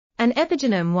An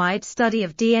epigenome-wide study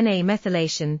of DNA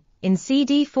methylation in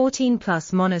CD14+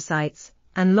 monocytes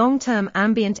and long-term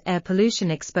ambient air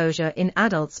pollution exposure in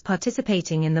adults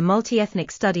participating in the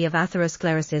Multi-Ethnic Study of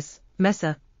Atherosclerosis,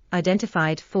 MESA,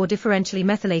 identified 4 differentially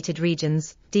methylated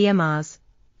regions, DMRs,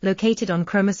 located on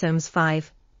chromosomes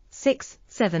 5, 6,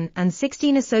 7 and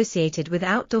 16 associated with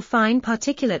outdoor fine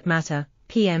particulate matter,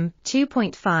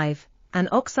 PM2.5, and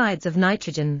oxides of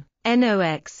nitrogen,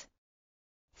 NOx.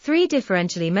 3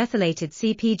 differentially methylated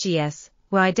CpGs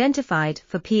were identified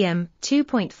for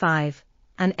PM2.5,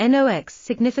 and NOx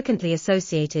significantly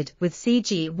associated with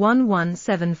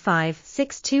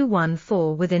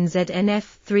CG11756214 within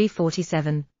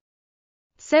ZNF347.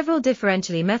 Several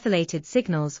differentially methylated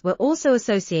signals were also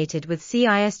associated with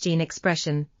CIS gene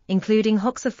expression, including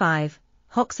HOXA5,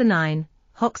 HOXA9,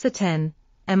 HOXA10,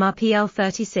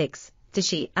 MRPL36,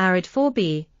 DSHI,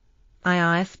 ARID4B,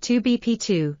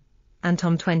 IRF2BP2, and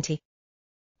TOM20.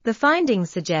 The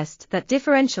findings suggest that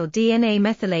differential DNA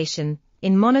methylation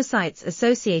in monocytes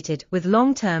associated with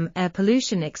long-term air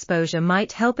pollution exposure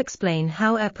might help explain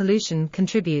how air pollution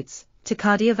contributes to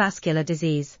cardiovascular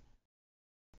disease.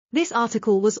 This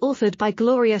article was authored by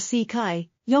Gloria C. Kai,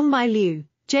 Yongmei Liu,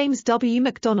 James W.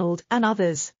 MacDonald, and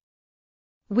others.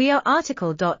 We are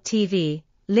RTCLTV,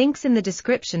 links in the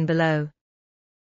description below.